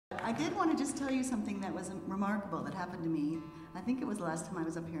I did want to just tell you something that was remarkable that happened to me. I think it was the last time I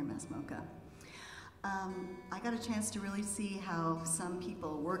was up here in MoCA. I got a chance to really see how some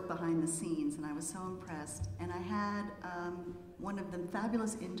people work behind the scenes, and I was so impressed. And I had one of the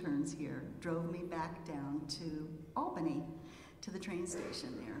fabulous interns here drove me back down to Albany, to the train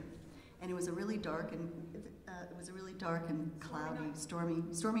station there. And it was a really dark and cloudy,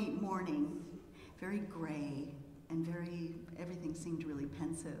 stormy morning, very gray, and everything seemed really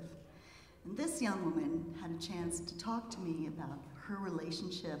pensive. And this young woman had a chance to talk to me about her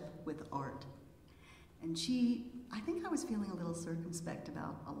relationship with art. And I think I was feeling a little circumspect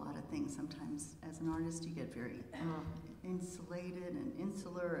about a lot of things. Sometimes as an artist you get very insulated and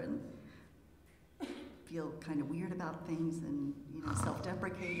insular and feel kind of weird about things and, you know,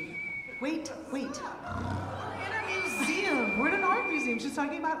 self-deprecating. Wait. We're in a museum. We're in an art museum. She's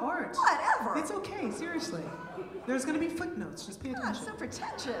talking about art. Whatever. It's okay, seriously. There's going to be footnotes. Just pay attention. It's so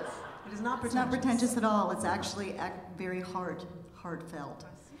pretentious. It is not pretentious. It's not pretentious at all. It's actually very heartfelt.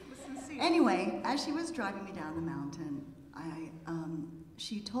 Anyway, as she was driving me down the mountain,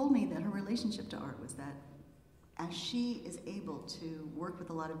 she told me that her relationship to art was that as she is able to work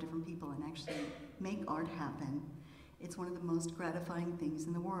with a lot of different people and actually make art happen, it's one of the most gratifying things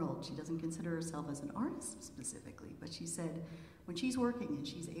in the world. She doesn't consider herself as an artist specifically, but she said when she's working and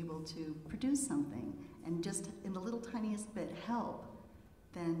she's able to produce something and just in the little tiniest bit help,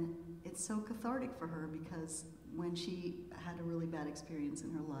 then it's so cathartic for her, because when she had a really bad experience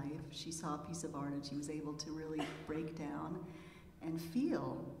in her life, she saw a piece of art and she was able to really break down and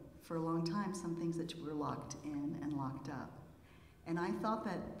feel for a long time some things that were locked in and locked up. And I thought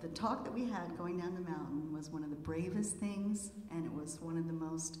that the talk that we had going down the mountain was one of the bravest things, and it was one of the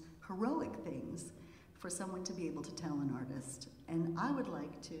most heroic things for someone to be able to tell an artist. And I would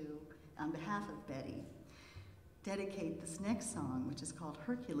like to, on behalf of Betty, dedicate this next song, which is called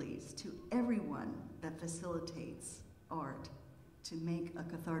Hercules, to everyone that facilitates art to make a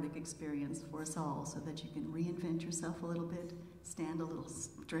cathartic experience for us all, so that you can reinvent yourself a little bit, stand a little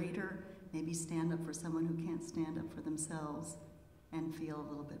straighter, maybe stand up for someone who can't stand up for themselves, and feel a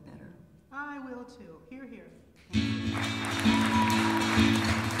little bit better. I will too. Hear, hear.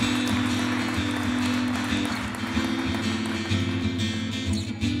 Thank you.